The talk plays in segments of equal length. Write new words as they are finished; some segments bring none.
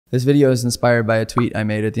This video is inspired by a tweet I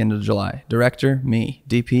made at the end of July. Director, me.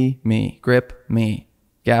 DP, me. Grip, me.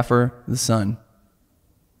 Gaffer, the sun.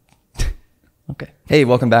 Okay. Hey,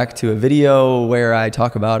 welcome back to a video where I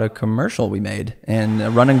talk about a commercial we made, and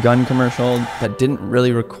a run and gun commercial that didn't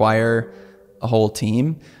really require a whole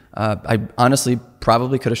team. I honestly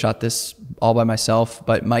probably could have shot this all by myself,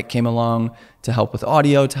 but Mike came along to help with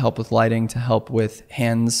audio, to help with lighting, to help with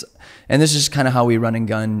hands. And this is just kind of how we run and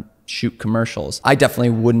gun shoot commercials. I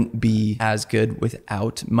definitely wouldn't be as good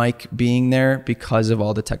without Mike being there because of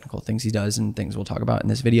all the technical things he does and things we'll talk about in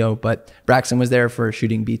this video. But Braxton was there for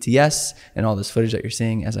shooting BTS and all this footage that you're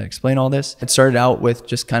seeing as I explain all this. It started out with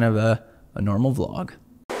just kind of a normal vlog.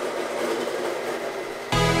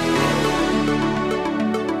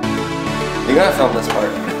 You gotta film this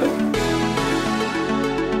part.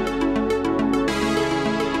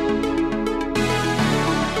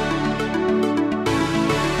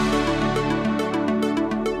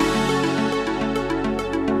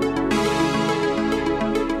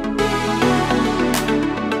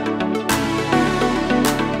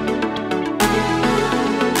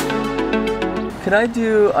 Can I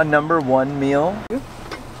do a #1 meal?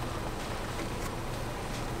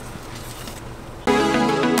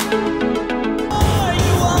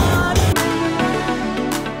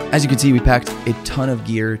 As you can see, we packed a ton of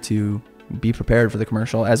gear to be prepared for the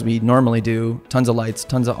commercial, as we normally do. Tons of lights,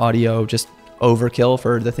 tons of audio, just overkill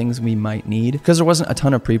for the things we might need. Because there wasn't a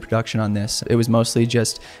ton of pre-production on this. It was mostly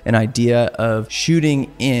just an idea of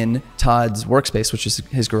shooting in Todd's workspace, which is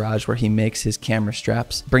his garage where he makes his camera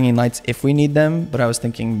straps, bringing lights if we need them. But I was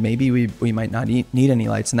thinking maybe we might not need any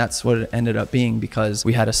lights, and that's what it ended up being because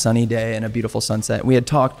we had a sunny day and a beautiful sunset. We had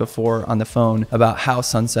talked before on the phone about how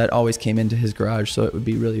sunset always came into his garage, so it would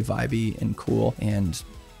be really vibey and cool, and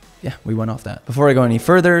yeah, we went off that. Before I go any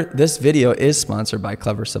further, this video is sponsored by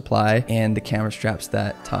Clever Supply and the camera straps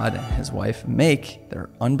that Todd and his wife make.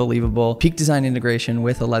 They're unbelievable. Peak design integration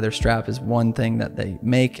with a leather strap is one thing that they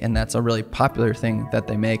make, and that's a really popular thing that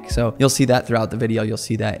they make. So you'll see that throughout the video. You'll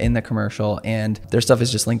see that in the commercial, and their stuff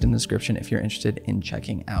is just linked in the description if you're interested in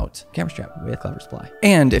checking out camera strap with Clever Supply.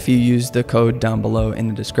 And if you use the code down below in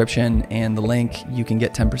the description and the link, you can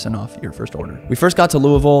get 10% off your first order. We first got to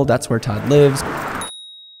Louisville. That's where Todd lives.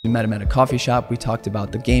 We met him at a coffee shop. We talked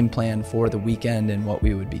about the game plan for the weekend and what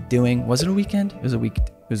we would be doing. Was it a weekend? It was a weekend?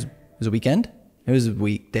 It was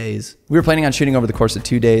weekdays. We were planning on shooting over the course of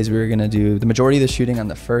 2 days. We were gonna do the majority of the shooting on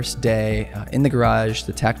the first day in the garage,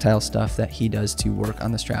 the tactile stuff that he does to work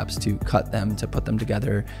on the straps, to cut them, to put them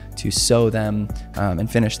together, to sew them and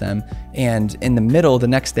finish them. And in the middle, the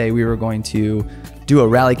next day, we were going to do a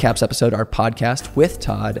Rally Caps episode, our podcast with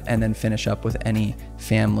Todd, and then finish up with any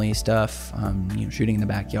family stuff, you know, shooting in the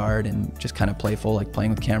backyard and just kind of playful, like playing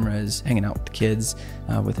with cameras, hanging out with the kids,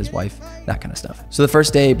 with his wife, that kind of stuff. So the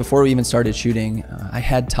first day, before we even started shooting, I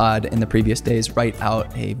had Todd in the previous days write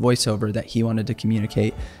out a voiceover that he wanted to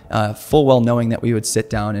communicate, full well knowing that we would sit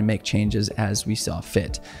down and make changes as we saw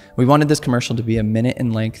fit. We wanted this commercial to be a minute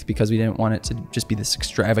in length because we didn't want it to just be this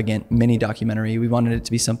extravagant mini documentary. We wanted it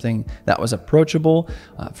to be something that was approachable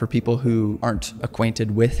for people who aren't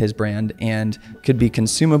acquainted with his brand and could be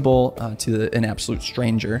consumable to an absolute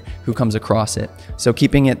stranger who comes across it. So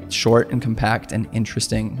keeping it short and compact and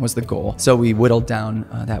interesting was the goal. So we whittled down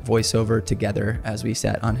that voiceover together as we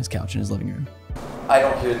sat on his couch in his living room. I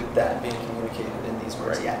don't hear that being communicated in these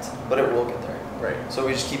words yet, but it will get there. Right. So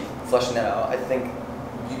we just keep fleshing that out. I think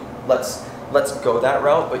let's go that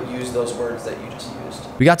route, but use those words that you just used.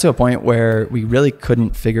 We got to a point where we really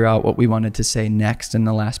couldn't figure out what we wanted to say next in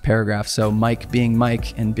the last paragraph. So Mike, being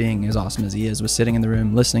Mike and being as awesome as he is, was sitting in the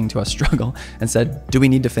room listening to us struggle and said, do we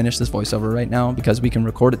need to finish this voiceover right now? Because we can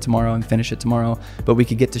record it tomorrow and finish it tomorrow, but we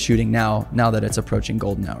could get to shooting now that it's approaching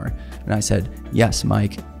golden hour. And I said, yes,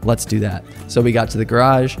 Mike, let's do that. So we got to the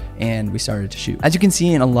garage and we started to shoot. As you can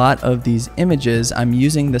see in a lot of these images, I'm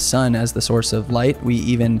using the sun as the source of light. We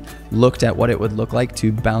even looked at what it would look like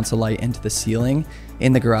to bounce a light into the ceiling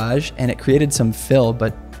in the garage, and it created some fill,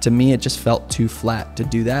 but to me, it just felt too flat to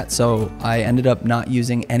do that. So I ended up not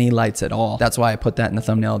using any lights at all. That's why I put that in the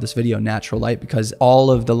thumbnail of this video, natural light, because all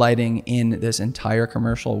of the lighting in this entire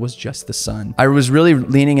commercial was just the sun. I was really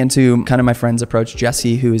leaning into kind of my friend's approach.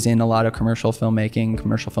 Jesse, who is in a lot of commercial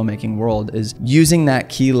filmmaking world, is using that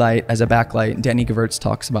key light as a backlight. Danny Gewirtz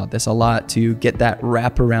talks about this a lot, to get that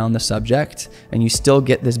wrap around the subject, and you still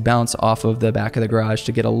get this bounce off of the back of the garage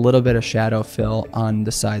to get a little bit of shadow fill on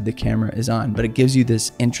the side the camera is on, but it gives you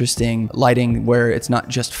this interesting lighting where it's not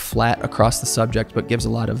just flat across the subject, but gives a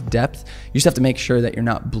lot of depth, you just have to make sure that you're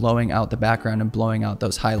not blowing out the background and blowing out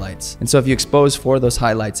those highlights. And so if you expose for those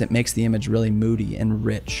highlights, it makes the image really moody and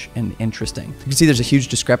rich and interesting. You can see there's a huge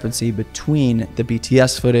discrepancy between the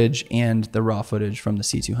BTS footage and the raw footage from the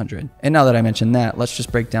C200. And now that I mentioned that, let's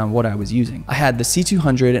just break down what I was using. I had the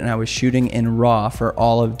C200 and I was shooting in RAW for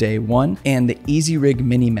all of day one, and the EasyRig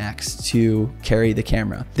Minimax to carry the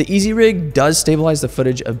camera. The EasyRig does stabilize the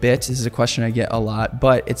footage a bit. This is a question I get a lot,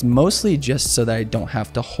 but it's mostly just so that I don't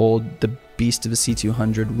have to hold the beast of a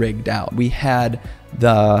C200 rigged out. We had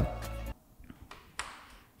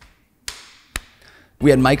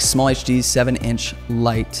Mike's Small HD's 7-inch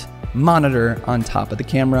light monitor on top of the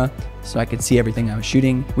camera so I could see everything I was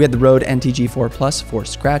shooting. We had the Rode NTG4 Plus for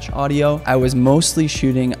scratch audio. I was mostly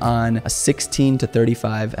shooting on a 16 to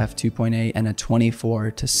 35 f2.8 and a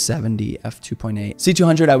 24 to 70 f2.8.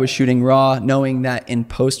 C200 I was shooting raw, knowing that in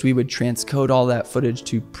post we would transcode all that footage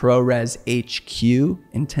to ProRes HQ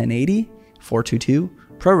in 1080, 422,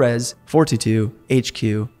 ProRes 422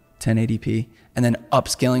 HQ 1080p, and then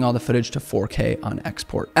upscaling all the footage to 4K on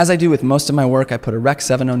export. As I do with most of my work, I put a Rec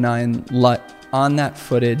 709 LUT on that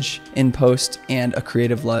footage in post and a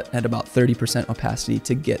Creative LUT at about 30% opacity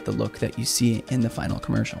to get the look that you see in the final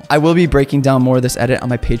commercial. I will be breaking down more of this edit on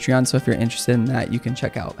my Patreon, so if you're interested in that, you can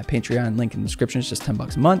check out my Patreon, link in the description. It's just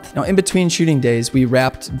 $10 a month. Now, in between shooting days, we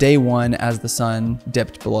wrapped day one as the sun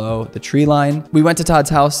dipped below the tree line. We went to Todd's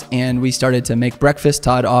house and we started to make breakfast.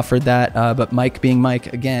 Todd offered that, but Mike, being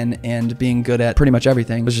Mike again and being good at pretty much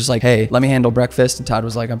everything, was just like, hey, let me handle breakfast. And Todd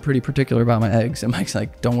was like, I'm pretty particular about my eggs. And Mike's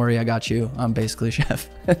like, don't worry, I got you. I'm basically chef.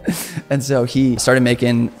 And so he started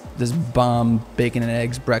making this bomb bacon and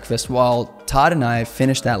eggs breakfast while Todd and I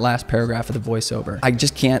finished that last paragraph of the voiceover. I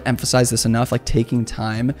just can't emphasize this enough, like taking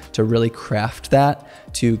time to really craft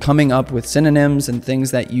that, to coming up with synonyms and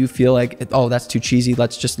things that you feel like, oh, that's too cheesy,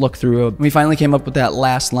 let's just look through it. We finally came up with that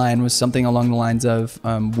last line, was something along the lines of,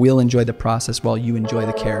 we'll enjoy the process while you enjoy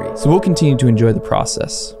the carry. So we'll continue to enjoy the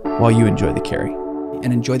process while you enjoy the carry.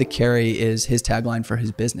 And enjoy the carry is his tagline for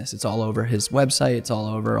his business. It's all over his website. It's all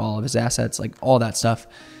over all of his assets, like all that stuff.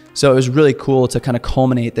 So it was really cool to kind of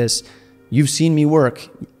culminate this. You've seen me work.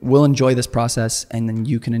 We'll enjoy this process, and then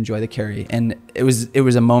you can enjoy the carry. And it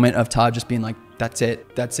was a moment of Todd just being like, that's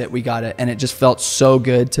it, we got it. And it just felt so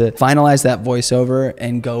good to finalize that voiceover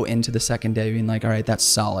and go into the second day being like, all right, that's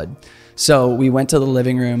solid. So we went to the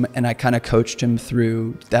living room and I kind of coached him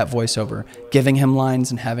through that voiceover, giving him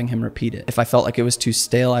lines and having him repeat it. If I felt like it was too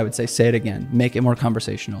stale, I would say it again, make it more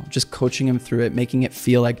conversational, just coaching him through it, making it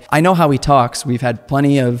feel like, I know how he talks. We've had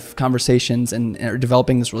plenty of conversations and are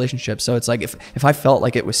developing this relationship. So it's like, if I felt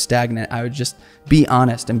like it was stagnant, I would just be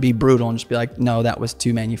honest and be brutal and just be like, no, that was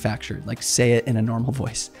too manufactured. Like, say it in a normal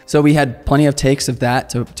voice. So we had plenty of takes of that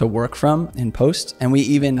to work from in post. And we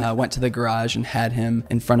even went to the garage and had him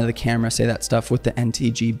in front of the camera say that stuff with the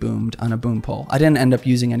NTG boomed on a boom pole. I didn't end up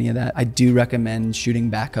using any of that. I do recommend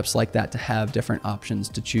shooting backups like that to have different options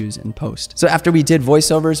to choose in post. So after we did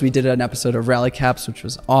voiceovers, we did an episode of Rally Caps, which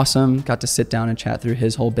was awesome. Got to sit down and chat through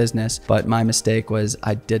his whole business. But my mistake was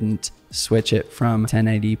I didn't switch it from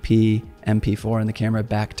 1080p MP4 in the camera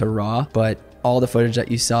back to RAW, but all the footage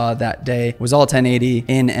that you saw that day was all 1080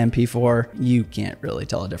 in MP4. You can't really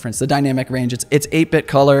tell a difference. The dynamic range, it's 8-bit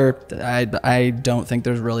color. I don't think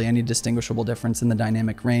there's really any distinguishable difference in the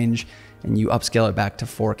dynamic range. And you upscale it back to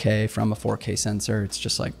 4K from a 4K sensor. It's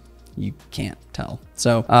just like, you can't tell.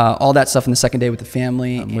 So all that stuff in the second day with the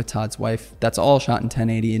family, with Todd's wife, that's all shot in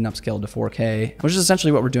 1080 and upscaled to 4K, which is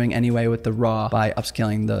essentially what we're doing anyway with the RAW by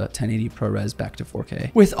upscaling the 1080 ProRes back to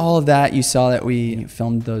 4K. With all of that, you saw that we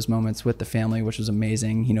filmed those moments with the family, which was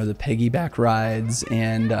amazing. You know, the piggyback rides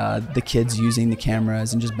and the kids using the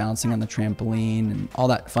cameras and just bouncing on the trampoline and all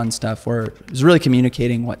that fun stuff, where it was really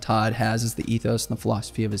communicating what Todd has as the ethos and the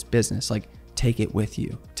philosophy of his business. Like, take it with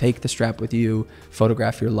you. Take the strap with you,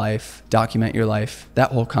 photograph your life, document your life,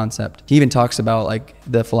 that whole concept. He even talks about like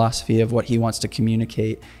the philosophy of what he wants to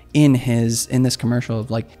communicate in this commercial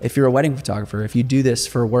of like, if you're a wedding photographer, if you do this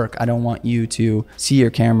for work, I don't want you to see your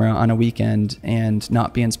camera on a weekend and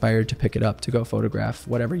not be inspired to pick it up to go photograph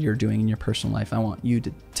whatever you're doing in your personal life. I want you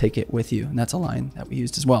to take it with you. And that's a line that we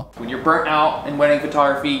used as well. When you're burnt out in wedding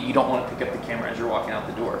photography, you don't want to pick up the camera as you're walking out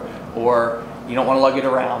the door, or you don't want to lug it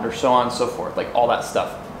around, or so on and so forth, like all that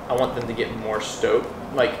stuff. I want them to get more stoked.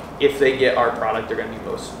 Like, if they get our product, they're going to be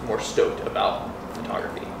more stoked about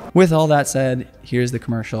photography. With all that said, here's the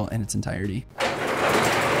commercial in its entirety.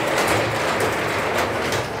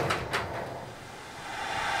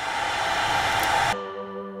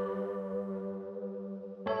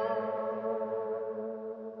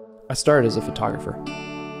 I started as a photographer.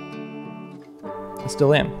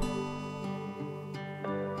 still am.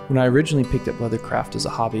 When I originally picked up leathercraft as a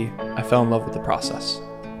hobby, I fell in love with the process.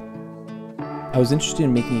 I was interested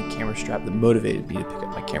in making a camera strap that motivated me to pick up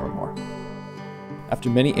my camera more. After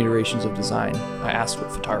many iterations of design, I asked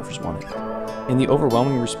what photographers wanted, and the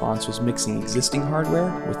overwhelming response was mixing existing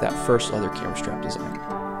hardware with that first leather camera strap design.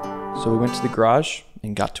 So we went to the garage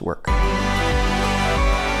and got to work.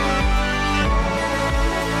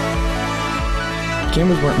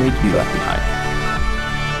 Cameras weren't made to be left behind.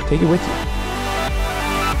 Take it with you.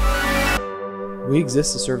 We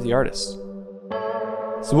exist to serve the artist.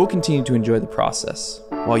 So we'll continue to enjoy the process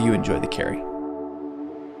while you enjoy the carry.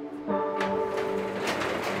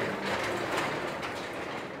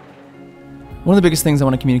 One of the biggest things I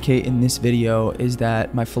want to communicate in this video is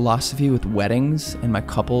that my philosophy with weddings and my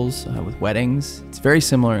couples with weddings, it's very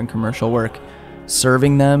similar in commercial work.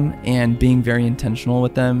 Serving them and being very intentional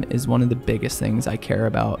with them is one of the biggest things I care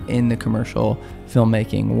about in the commercial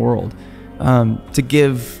filmmaking world. To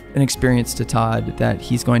give an experience to Todd that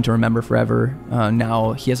he's going to remember forever.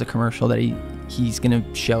 Now he has a commercial that he's going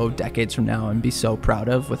to show decades from now and be so proud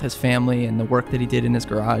of with his family and the work that he did in his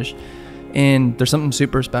garage. And there's something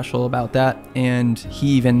super special about that. And he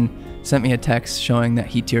even sent me a text showing that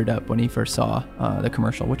he teared up when he first saw the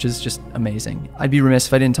commercial, which is just amazing. I'd be remiss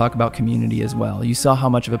if I didn't talk about community as well. You saw how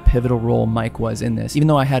much of a pivotal role Mike was in this. Even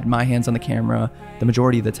though I had my hands on the camera the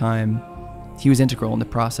majority of the time, he was integral in the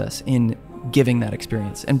process in giving that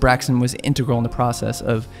experience. And Braxton was integral in the process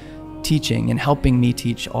of teaching and helping me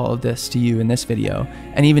teach all of this to you in this video.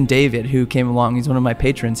 And even David, who came along, he's one of my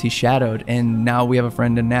patrons, he shadowed, and now we have a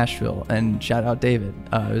friend in Nashville, and shout out David.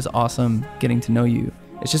 It was awesome getting to know you.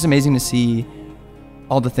 It's just amazing to see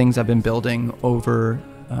all the things I've been building over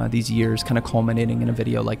these years kind of culminating in a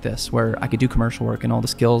video like this, where I could do commercial work, and all the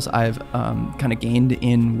skills I've kind of gained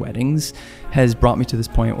in weddings has brought me to this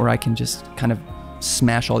point where I can just kind of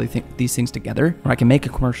smash all these things together, where I can make a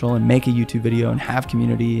commercial and make a YouTube video and have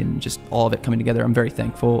community and just all of it coming together. I'm very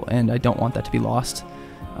thankful, and I don't want that to be lost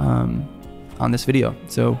on this video.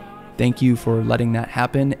 So thank you for letting that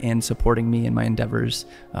happen and supporting me in my endeavors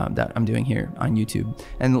that I'm doing here on YouTube.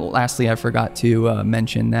 And lastly, I forgot to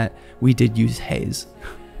mention that we did use Haze.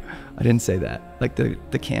 I didn't say that, like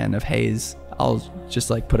the can of Haze. I'll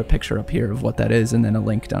just like put a picture up here of what that is and then a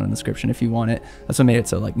link down in the description if you want it. That's what made it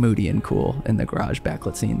so like moody and cool in the garage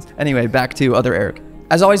backlit scenes. Anyway, back to other Eric.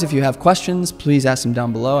 As always, if you have questions, please ask them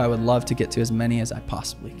down below. I would love to get to as many as I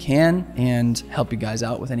possibly can and help you guys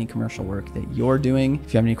out with any commercial work that you're doing.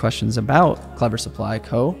 If you have any questions about Clever Supply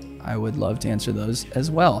Co., I would love to answer those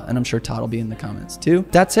as well. And I'm sure Todd will be in the comments too.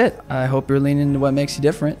 That's it. I hope you're leaning into what makes you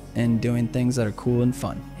different and doing things that are cool and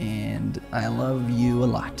fun. And I love you a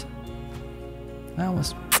lot. I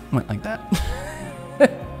almost went like that.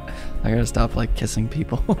 I gotta stop like kissing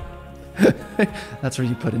people. That's where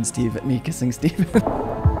you put in Steve at me kissing Steve.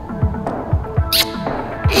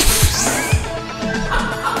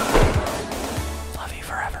 Love you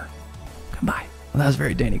forever. Goodbye. Well, that was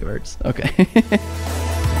very Danny Gertz. Okay.